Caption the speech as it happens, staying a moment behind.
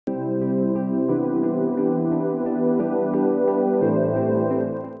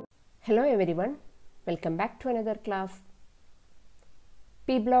Hello everyone, welcome back to another class.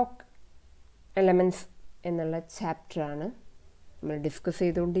 P block elements എന്നുള്ള ചാപ്റ്ററാണ് നമ്മൾ discuss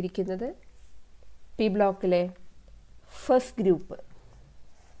ചെയ്തുകൊണ്ടിരിക്കുന്നത്. പി ബ്ലോക്കിലെ ഫസ്റ്റ് ഗ്രൂപ്പ്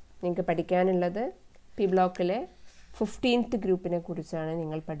നിങ്ങൾക്ക് പഠിക്കാനുള്ളത് പി ബ്ലോക്കിലെ 15th ഗ്രൂപ്പിനെ കുറിച്ചാണ്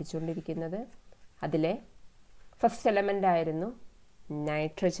നിങ്ങൾ പഠിച്ചുകൊണ്ടിരിക്കുന്നത്. അതിലെ ഫസ്റ്റ് എലമെൻ്റ് ആയിരുന്നു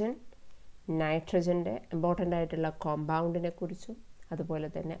നൈട്രജൻ. നൈട്രജൻ്റെ ഇമ്പോർട്ടൻ്റ് ആയിട്ടുള്ള കോമ്പൗണ്ടിനെ കുറിച്ചും അതുപോലെ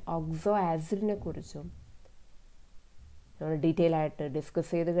തന്നെ ഓക്സോ ആസിഡിനെ കുറിച്ചും നമ്മൾ ഡീറ്റെയിൽ ആയിട്ട്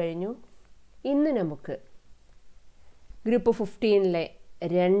ഡിസ്കസ് ചെയ്ത് കഴിഞ്ഞു. ഇന്ന് നമുക്ക് ഗ്രൂപ്പ് 15ലെ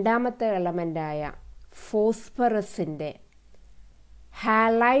രണ്ടാമത്തെ എലമെൻ്റായ ഫോസ്ഫറസിൻ്റെ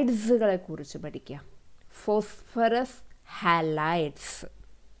ഹാലൈഡ്സുകളെ കുറിച്ച് പഠിക്കാം. Phosphorus halides.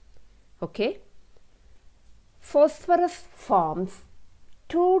 Okay, phosphorus forms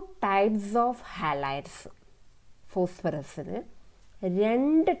 2 types of halides. ഫോസ്ഫറസിന്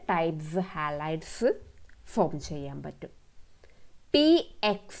 2 types halides form ചെയ്യാൻ പറ്റും.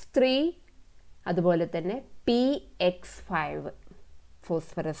 PX3 അതുപോലെ തന്നെ PX5.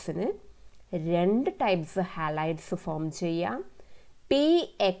 ഫോസ്ഫറസിന് 2 ടൈപ്സ് ഹാലൈഡ്സ് ഫോം ചെയ്യാം.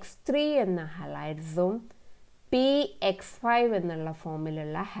 PX3 എന്ന ഹാലൈഡ്സും PX5 എന്നുള്ള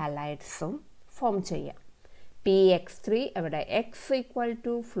ഫോമിലുള്ള ഹാലൈഡ്സും ഫോം ചെയ്യാം. PX3 അവിടെ X equal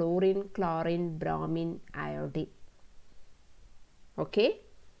to florin, chlorine, bromine, iodine. Okay,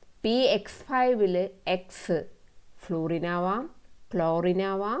 PX5ൽ X ഫ്ലോറിനാവാം,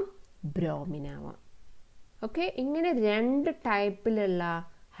 ക്ലോറിനാവാം, ബ്രോമിനാവാം. Okay, ഇങ്ങനെ 2 ടൈപ്പിലുള്ള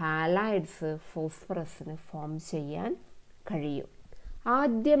ഹാലൈഡ്സ് ഫോസ്ഫറസിന് ഫോം ചെയ്യാൻ കഴിയും.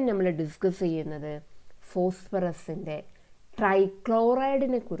 ആദ്യം നമ്മൾ ഡിസ്കസ് ചെയ്യുന്നത് ഫോസ്ഫറസിൻ്റെ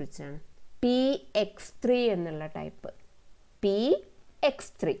ട്രൈക്ലോറൈഡിനെ കുറിച്ചാണ്. PX3 എന്നുള്ള ടൈപ്പ്.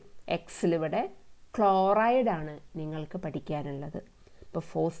 PX3 എക്സിലിവിടെ ക്ലോറൈഡാണ് നിങ്ങൾക്ക് പഠിക്കാനുള്ളത്. ഇപ്പോൾ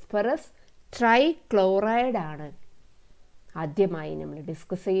ഫോസ്ഫറസ് ട്രൈക്ലോറൈഡാണ് ആദ്യമായി നമ്മൾ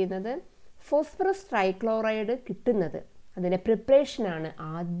ഡിസ്കസ് ചെയ്യുന്നത്. ഫോസ്ഫറസ് ട്രൈക്ലോറൈഡ് കിട്ടുന്നത് അതിൻ്റെ പ്രിപ്പറേഷനാണ്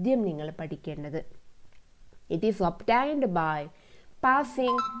ആദ്യം നിങ്ങൾ പഠിക്കേണ്ടത്. It is obtained by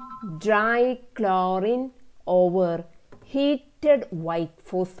passing dry chlorine over heated white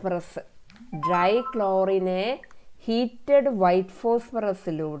phosphorus. Dry ക്ലോറിനെ heated white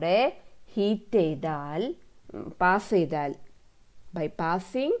ഫോസ്ഫറസിലൂടെ pass ചെയ്താൽ by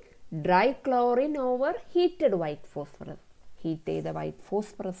passing dry chlorine over heated white phosphorus. Heat ചെയ്ത വൈറ്റ്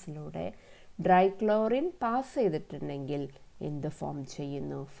ഫോസ്ഫറസിലൂടെ ഡ്രൈ ക്ലോറിൻ പാസ് ചെയ്തിട്ടുണ്ടെങ്കിൽ എന്ത് ഫോം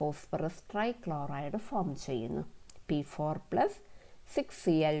ചെയ്യുന്നു? ഫോസ്ഫറസ് ട്രൈക്ലോറൈഡ് ഫോം ചെയ്യുന്നു. P4+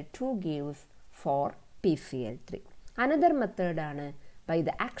 6Cl2 gives 4PCl3. Another മെത്തേഡാണ് by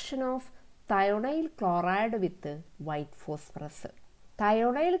the action of thionyl chloride with white phosphorus.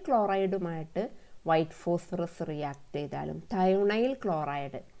 Thionyl ക്ലോറൈഡുമായിട്ട് white phosphorus react ചെയ്താലും thionyl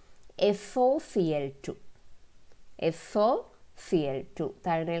chloride SOCl2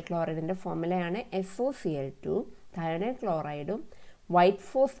 thionyl ക്ലോറൈഡിൻ്റെ ഫോർമുലയാണ് SOCl2. Thionyl ക്ലോറൈഡും white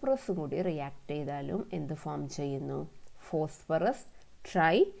ഫോസ്ഫറസും കൂടി react ചെയ്താലും എന്ത് form ചെയ്യുന്നു? Phosphorus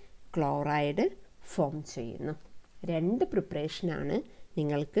try chloride form ചെയ്യുന്നു. 2 പ്രിപ്പറേഷനാണ്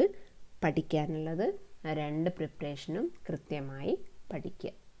നിങ്ങൾക്ക് പഠിക്കാനുള്ളത്. ആ 2 പ്രിപ്പറേഷനും കൃത്യമായി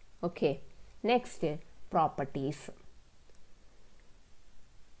പഠിക്കുക. Okay, next properties.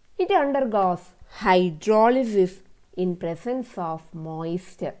 It undergoes hydrolysis in presence of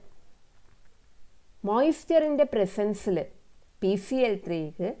moisture. മോയിസ്ചറിൻ്റെ പ്രസൻസിൽ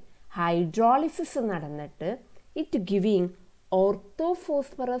PCl3ക്ക് hydrolysis നടന്നിട്ട് it giving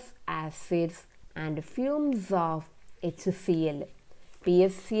ഓർത്തോഫോസ്ഫറസ് acids and fumes of HCl.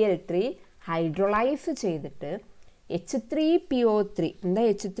 PCl3 hydrolyse ചെയ്തിട്ട് H3PO3. എന്താ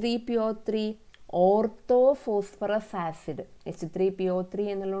H3PO3? ഓർത്തോഫോസ്ഫറസ് ആസിഡ്. H3PO3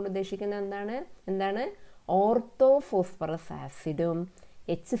 എന്നുള്ളതുകൊണ്ട് ഉദ്ദേശിക്കുന്നത് എന്താണ്? ഓർത്തോഫോസ്ഫറസ് ആസിഡും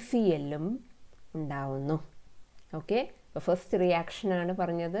HClഉം ഉണ്ടാവുന്നു. ഓക്കെ, അപ്പോൾ ഫസ്റ്റ് റിയാക്ഷനാണ്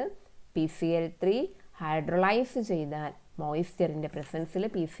പറഞ്ഞത്. PCl3 ഹൈഡ്രോളൈസ് ചെയ്താൽ മോയിസ്ചറിൻ്റെ പ്രസൻസിൽ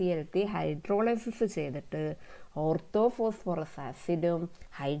PCl3 ഹൈഡ്രോളൈസിസ് ചെയ്തിട്ട് ഓർത്തോഫോസ്ഫറസ് ആസിഡും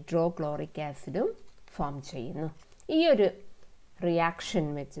ഹൈഡ്രോക്ലോറിക് ആസിഡും ഫോം ചെയ്യുന്നു. ഈ ഒരു റിയാക്ഷൻ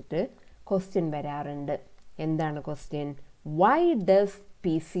വെച്ചിട്ട് ക്വസ്റ്റ്യൻ വരാറുണ്ട്. എന്താണ് question? Why does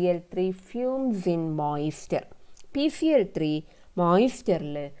PCl3 fumes in moisture? PCl3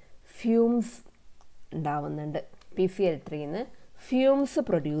 മോയിസ്ചറിൽ fumes ഉണ്ടാവുന്നുണ്ട്. PCl3ന്ന് ഫ്യൂംസ്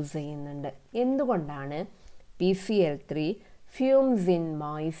പ്രൊഡ്യൂസ് ചെയ്യുന്നുണ്ട്. എന്തുകൊണ്ടാണ് PCl3 ഫ്യൂംസ് ഇൻ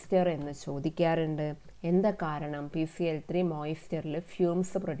മോയിസ്ചർ എന്ന് ചോദിക്കാറുണ്ട്. എന്താ കാരണം? PCl3 മോയിസ്ചറിൽ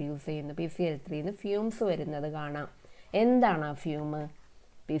ഫ്യൂംസ് പ്രൊഡ്യൂസ് ചെയ്യുന്നു. PCl3ന്ന് ഫ്യൂംസ് വരുന്നത് കാണാം. എന്താണ് ആ ഫ്യൂമ്?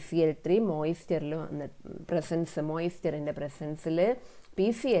 PCl3 മോയിസ്ചറിൽ മോയിസ്ചറിൻ്റെ പ്രസൻസിൽ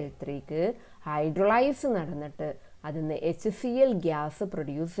PCl3ക്ക് ഹൈഡ്രോളൈസ് നടന്നിട്ട് അതിന് HCl ഗ്യാസ്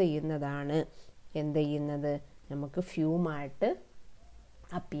പ്രൊഡ്യൂസ് ചെയ്യുന്നതാണ് എന്ത് ചെയ്യുന്നത്, നമുക്ക് ഫ്യൂമായിട്ട്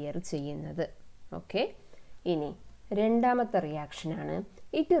അപ്പിയർ ചെയ്യുന്നത്. ഓക്കെ, ഇനി രണ്ടാമത്തെ റിയാക്ഷനാണ്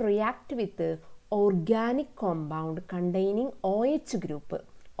it react with organic compound containing OH group.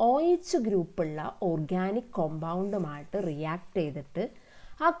 OH ഗ്രൂപ്പുള്ള organic കോമ്പൗണ്ടുമായിട്ട് react ചെയ്തിട്ട്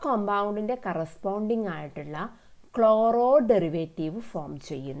ആ കോമ്പൗണ്ടിൻ്റെ കറസ്പോണ്ടിങ് ആയിട്ടുള്ള ക്ലോറോ ഡെറിവേറ്റീവ് ഫോം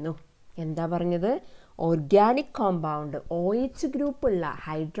ചെയ്യുന്നു. എന്താ പറഞ്ഞത്, organic compound OH ഗ്രൂപ്പുള്ള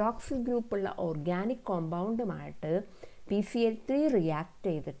hydroxyl ഗ്രൂപ്പുള്ള organic കോമ്പൗണ്ടുമായിട്ട് PCl3 react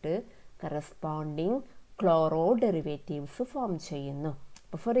ചെയ്തിട്ട് കറസ്പോണ്ടിങ് ക്ലോറോ ഡെറിവേറ്റീവ്സ് ഫോം ചെയ്യുന്നു.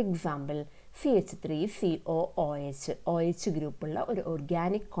 അപ്പോൾ ഫോർ എക്സാമ്പിൾ CH3COOH OH ഗ്രൂപ്പുള്ള ഒരു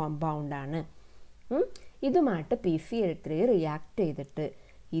ഓർഗാനിക് കോമ്പൗണ്ടാണ്. ഇതുമായിട്ട് PCl3 റിയാക്ട് ചെയ്തിട്ട്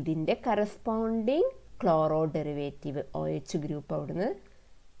ഇതിൻ്റെ corresponding chloro derivative OH group അവിടുന്ന്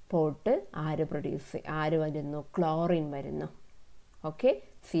പോട്ട് ആര് വരുന്നു, ക്ലോറിൻ വരുന്നു. Okay,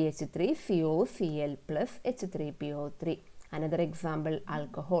 CH3COCl plus H3PO3. Another example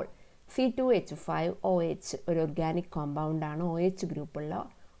alcohol C2H5OH ഒരു organic കോമ്പൗണ്ടാണ്. OH ഗ്രൂപ്പുള്ള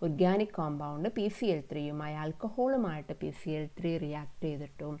organic compound PCl3യുമായി ആൽക്കഹോളുമായിട്ട് PCl3 react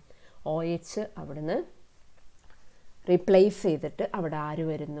ചെയ്തിട്ടും OH അവിടുന്ന് റീപ്ലേസ് ചെയ്തിട്ട് അവിടെ ആര്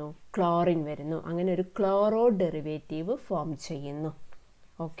വരുന്നു, ക്ലോറിൻ വരുന്നു. അങ്ങനെ ഒരു ക്ലോറോ ഡെറിവേറ്റീവ് ഫോം ചെയ്യുന്നു.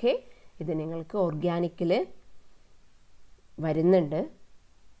 ഓക്കെ, ഇത് നിങ്ങൾക്ക് ഓർഗാനിക്കിൽ വരുന്നുണ്ട്.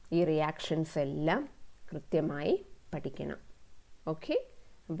 ഈ റിയാക്ഷൻസ് എല്ലാം കൃത്യമായി പഠിക്കണം. ഓക്കെ,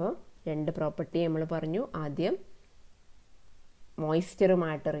 അപ്പോൾ രണ്ട് പ്രോപ്പർട്ടി നമ്മൾ പറഞ്ഞു. ആദ്യം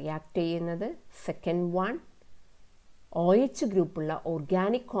മോയ്സ്ചറുമായിട്ട് റിയാക്ട് ചെയ്യുന്നത്, second one OH ഗ്രൂപ്പുള്ള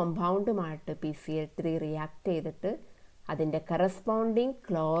organic കോമ്പൗണ്ടുമായിട്ട് PCl3 react ചെയ്തിട്ട് അതിൻ്റെ കറസ്പോണ്ടിങ്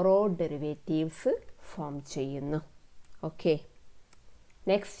ക്ലോറോ ഡെറിവേറ്റീവ്സ് ഫോം ചെയ്യുന്നു. ഓക്കെ,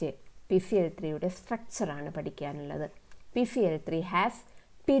 നെക്സ്റ്റ് PCl3യുടെ സ്ട്രക്ചറാണ് പഠിക്കാനുള്ളത്. PCl3 has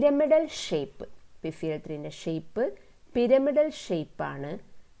pyramidal shape. PCl3ൻ്റെ shape pyramidal ഷേപ്പാണ്.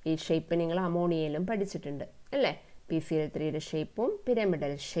 ഈ ഷേപ്പ് നിങ്ങൾ അമോണിയയിലും പഠിച്ചിട്ടുണ്ട് അല്ലേ. PCl3യുടെ ഷേപ്പും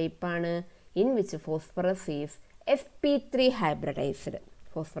പിരമിഡൽ ഷേപ്പാണ്. In which phosphorus is sp3 hybridised.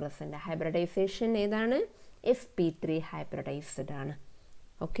 ഫോസ്ഫറസിൻ്റെ hybridisation ഏതാണ്, sp3 ഹൈബ്രിഡൈസ്ഡ് ആണ്.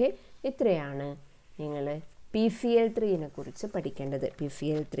 ഓക്കെ, ഇത്രയാണ് നിങ്ങൾ PCl3നെ കുറിച്ച് പഠിക്കേണ്ടത്.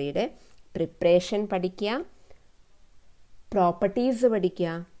 PCl3യുടെ പ്രിപ്പറേഷൻ പഠിക്കുക, പ്രോപ്പർട്ടീസ്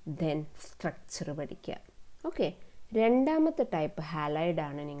പഠിക്കുക, ദെൻ സ്ട്രക്ചർ പഠിക്കുക. ഓക്കെ, രണ്ടാമത്തെ ടൈപ്പ്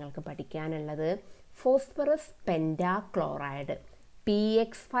ഹാലൈഡാണ് നിങ്ങൾക്ക് പഠിക്കാനുള്ളത്. ഫോസ്ഫറസ് പെൻറ്റാക്ലോറൈഡ്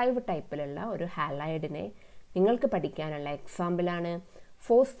PX5 ടൈപ്പിലുള്ള ഒരു ഹാലൈഡിനെ നിങ്ങൾക്ക് പഠിക്കാനുള്ള എക്സാമ്പിളാണ്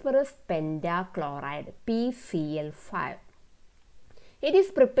phosphorus പെൻറ്റാക്ലോറൈഡ് PCl5. It is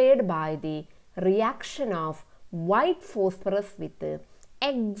prepared by the reaction of white phosphorus with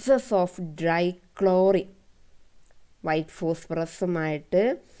excess of trichloride. White ഫോസ്ഫറസുമായിട്ട്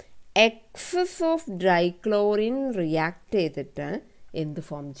excess of ഡ്രൈക്ലോറിൻ react ചെയ്തിട്ട് എന്ത്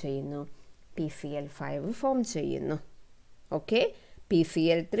ഫോം ചെയ്യുന്നു, PCl5 ഫോം ചെയ്യുന്നു. Okay,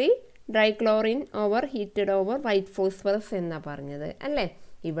 PCl3 ഡ്രൈക്ലോറിൻ over heated over white phosphorus എന്നാണ് പറഞ്ഞത് അല്ലേ.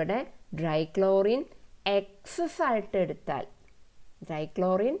 ഇവിടെ ഡ്രൈക്ലോറിൻ എക്സസ് ആയിട്ട് എടുത്താൽ,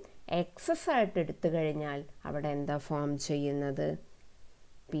 ഡ്രൈക്ലോറിൻ എക്സസ് ആയിട്ട് എടുത്തു കഴിഞ്ഞാൽ അവിടെ എന്താ ഫോം ചെയ്യുന്നത്,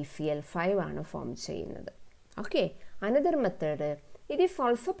 PCl5 ആണ് ഫോം ചെയ്യുന്നത്. Okay, another method, it is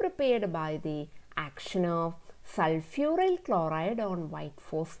also prepared by the action of സൾഫ്യൂറൈൽ chloride on white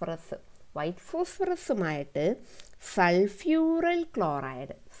phosphorus. White ഫോസ്ഫറസുമായിട്ട് സൾഫ്യൂറൈൽ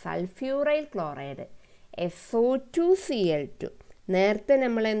chloride SO2Cl2. നേരത്തെ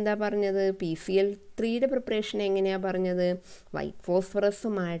നമ്മൾ എന്താ പറഞ്ഞത്, PCl3യുടെ പ്രിപ്പറേഷൻ എങ്ങനെയാണ് പറഞ്ഞത്, വൈറ്റ്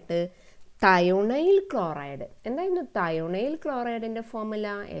ഫോസ്ഫറസുമായിട്ട് തയോണൈൽ ക്ലോറൈഡ്. എന്തായിരുന്നു തയോണൈൽ ക്ലോറൈഡിൻ്റെ ഫോർമുല,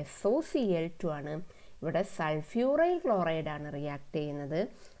 SOCl2 ആണ്. ഇവിടെ സൾഫ്യൂറൈൽ ക്ലോറൈഡാണ് റിയാക്ട് ചെയ്യുന്നത്.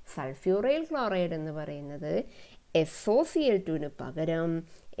 സൾഫ്യൂറൈൽ ക്ലോറൈഡ് എന്ന് പറയുന്നത് SOCl2ന് പകരം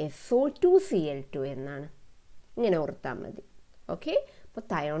SO2Cl2 എന്നാണ്. ഇങ്ങനെ ഓർത്താൽ മതി. ഓക്കെ, അപ്പോൾ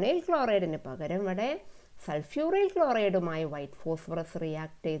തയോണൈൽ ക്ലോറൈഡിന് പകരം ഇവിടെ സൾഫ്യൂറൈൽ ക്ലോറൈഡുമായി വൈറ്റ് ഫോസ്ഫറസ്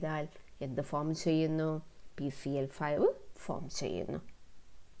റിയാക്ട് ചെയ്താൽ എന്ത് ഫോം ചെയ്യുന്നു, PCl5 ഫോം ചെയ്യുന്നു.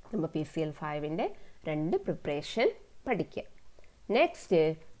 നമ്മൾ PCl5ൻ്റെ രണ്ട് പ്രിപ്പറേഷൻ പഠിക്കുക. നെക്സ്റ്റ്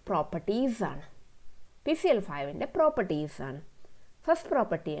പ്രോപ്പർട്ടീസാണ്. PCl5ൻ്റെ പ്രോപ്പർട്ടീസാണ്. ഫസ്റ്റ്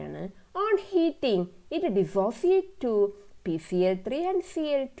പ്രോപ്പർട്ടിയാണ് on heating it dissociate to PCl3 and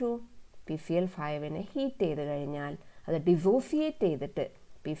Cl2. PCl5നെ heat ചെയ്ത് കഴിഞ്ഞാൽ അത് ഡിസോസിയേറ്റ് ചെയ്തിട്ട്,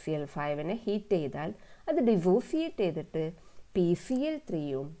 PCl5നെ ഹീറ്റ് ചെയ്താൽ അത് ഡിസോസിയേറ്റ് ചെയ്തിട്ട്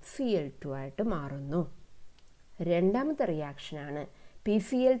PCl3യും Cl2 ആയിട്ട് മാറുന്നു. രണ്ടാമത്തെ റിയാക്ഷനാണ്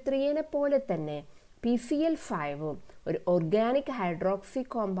PCl3നെ പോലെ തന്നെ PCl5ഉം ഒരു ഓർഗാനിക് ഹൈഡ്രോക്സി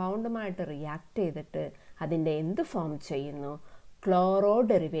കോമ്പൗണ്ടുമായിട്ട് റിയാക്ട് ചെയ്തിട്ട് അതിൻ്റെ എന്ത് ഫോം ചെയ്യുന്നു? ക്ലോറോ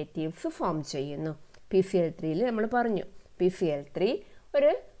ഡെറിവേറ്റീവ്സ് ഫോം ചെയ്യുന്നു. PCl3 നമ്മൾ പറഞ്ഞു, PCl3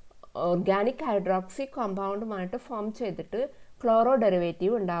 ഒരു ഓർഗാനിക് ഹൈഡ്രോക്സി കോമ്പൗണ്ടുമായിട്ട് ഫോം ചെയ്തിട്ട് ക്ലോറോ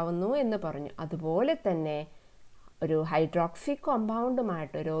ഡെറിവേറ്റീവ് ഉണ്ടാവുന്നു എന്ന് പറഞ്ഞു. അതുപോലെ തന്നെ ഒരു ഹൈഡ്രോക്സി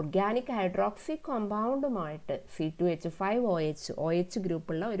കോമ്പൗണ്ടുമായിട്ട്, ഒരു ഓർഗാനിക് ഹൈഡ്രോക്സി കോമ്പൗണ്ടുമായിട്ട് C2H5OH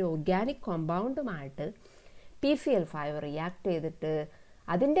ഗ്രൂപ്പുള്ള ഒരു ഓർഗാനിക് കോമ്പൗണ്ടുമായിട്ട് PCl5 റിയാക്ട് ചെയ്തിട്ട്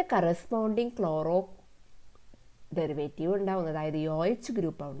അതിൻ്റെ കറസ്പോണ്ടിങ് ക്ലോറോ ഡെറിവേറ്റീവ് ഉണ്ടാവുന്നു. അതായത് ഈ OH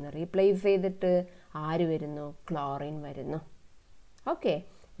ഗ്രൂപ്പ് അവിടുന്ന് റീപ്ലേസ് ചെയ്തിട്ട് ആര് വരുന്നു? ക്ലോറിൻ വരുന്നു. Okay,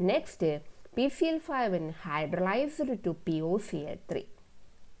 next PCl5 hydrolysed to POCl3.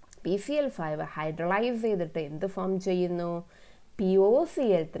 PCl5 hydrolyse ചെയ്തിട്ട് എന്ത് ഫോം ചെയ്യുന്നു?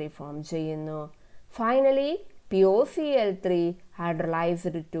 POCl3 ഫോം ചെയ്യുന്നു. Finally POCl3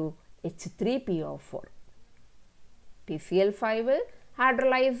 hydrolysed to H3PO4. PCl5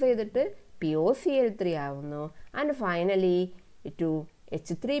 hydrolyse ചെയ്തിട്ട് POCl3 ആവുന്നു. And finally to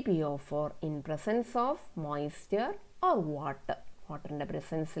H3PO4 in presence of moisture or water. വാട്ടറിൻ്റെ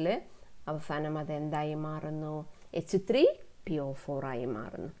പ്രസൻസിൽ അവസാനം അതെന്തായി മാറുന്നു? H3PO4 ആയി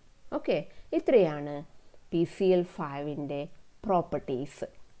മാറുന്നു. ഓക്കെ, ഇത്രയാണ് PCl5ൻ്റെ പ്രോപ്പർട്ടീസ്.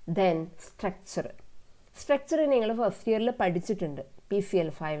 ദെൻ സ്ട്രക്ചർ നിങ്ങൾ ഫസ്റ്റ് ഇയറിൽ പഠിച്ചിട്ടുണ്ട്.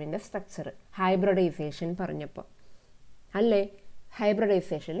 PCl5ൻ്റെ സ്ട്രക്ചർ ഹൈബ്രിഡൈസേഷൻ പറഞ്ഞപ്പോൾ അല്ലേ?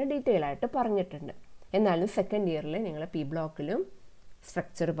 ഹൈബ്രിഡൈസേഷനിൽ ഡീറ്റെയിൽ ആയിട്ട് പറഞ്ഞിട്ടുണ്ട്. എന്നാലും സെക്കൻഡ് ഇയറിൽ നിങ്ങൾ P ബ്ലോക്കിലും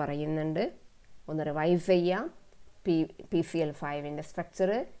സ്ട്രക്ചർ പറയുന്നുണ്ട്. ഒന്ന് റിവൈസ് ചെയ്യാം. PCl5ൻ്റെ structure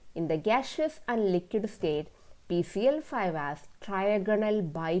in the gaseous and liquid state, PCl5 has trigonal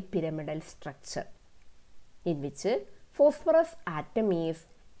bipyramidal structure in which phosphorus atom is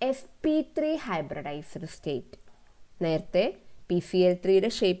sp3 hybridized state. നേരത്തെ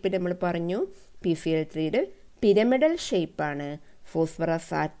PCl3യുടെ ഷേപ്പ് നമ്മൾ പറഞ്ഞു. PCl3യുടെ പിരമിഡൽ ഷേപ്പാണ്.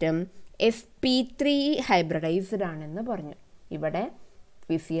 ഫോസ്ഫറസ് ആറ്റം sp3 ഹൈബ്രിഡൈസ്ഡ് ആണെന്ന് പറഞ്ഞു. ഇവിടെ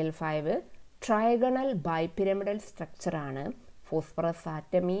PCl5 trigonal bipyramidal സ്ട്രക്ചറാണ്. Phosphorus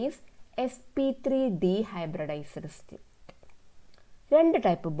atom is sp3 ഡീഹൈബ്രിഡൈസ്ഡ് state. 2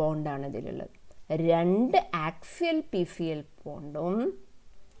 type ബോണ്ടാണ് ഇതിലുള്ളത്. 2 axial PCl ബോണ്ടും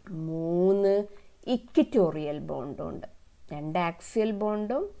 3 equatorial ബോണ്ടും ഉണ്ട്. 2 axial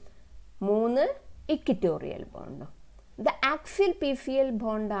ബോണ്ടും 3 equatorial ബോണ്ടും. The axial PCl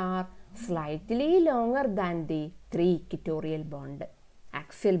bond are slightly longer than the 3 equatorial bond.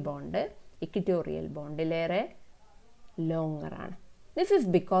 Axial bond equatorial bondilere longer ആണ്. This is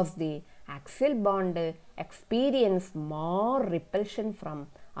because the axial bond experience more repulsion from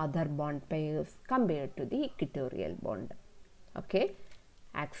other bond pairs compared to the equatorial bond. Okay,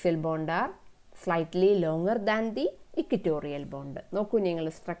 axial bond are slightly longer than the equatorial bond. നോക്കൂ നിങ്ങൾ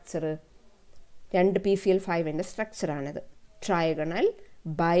structure. 2 PCl5ൻ്റെ സ്ട്രക്ചറാണിത്. Trigonal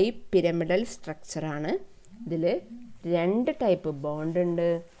bipyramidal സ്ട്രക്ചറാണ്. ഇതിൽ 2 type bond ഉണ്ട്.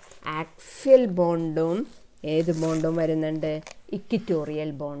 Axial ബോണ്ടും ഏത് ബോണ്ടും വരുന്നുണ്ട്?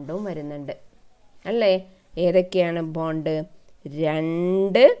 Equatorial ബോണ്ടും വരുന്നുണ്ട് അല്ലേ? ഏതൊക്കെയാണ് bond?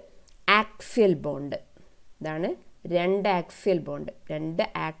 2 axial bond. ഇതാണ് 2 axial bond. 2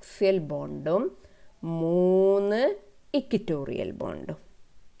 axial ബോണ്ടും 3 equatorial ബോണ്ടും.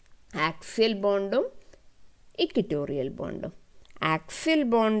 Axial ബോണ്ടും equatorial ബോണ്ടും. Axial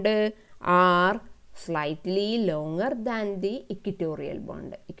bond R slightly longer than the equatorial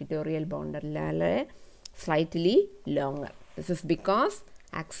bond. Equatorial bond അല്ലാതെ slightly longer. This is because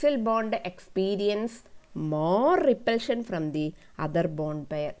axial bond experience more repulsion from the other bond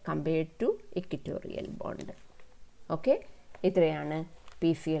pair compared to equatorial bond. Okay, ഇത്രയാണ്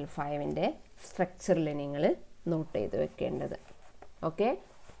PCl5ൻ്റെ സ്ട്രക്ചറിൽ നിങ്ങൾ not ചെയ്ത് വെക്കേണ്ടത്. Okay,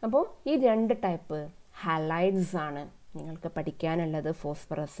 അപ്പോൾ ഈ 2 type halides ആണ് നിങ്ങൾക്ക് പഠിക്കാനുള്ളത്.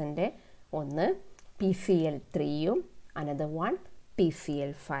 ഫോസ്ഫറസിൻ്റെ ഒന്ന് PCl3യും അനദർ വൺ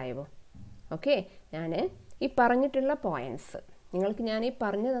PCl5ഉം. ഓക്കെ, ഞാൻ ഈ പറഞ്ഞിട്ടുള്ള പോയിൻറ്റ്സ് നിങ്ങൾക്ക് ഞാൻ ഈ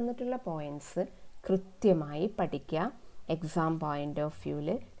പറഞ്ഞു തന്നിട്ടുള്ള പോയിൻറ്റ്സ് കൃത്യമായി പഠിക്കുക. എക്സാം പോയിൻ്റ് ഓഫ് വ്യൂവിൽ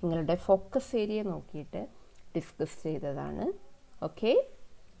നിങ്ങളുടെ ഫോക്കസ് ഏരിയ നോക്കിയിട്ട് ഡിസ്കസ് ചെയ്തതാണ്. Okay,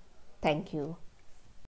 thank you.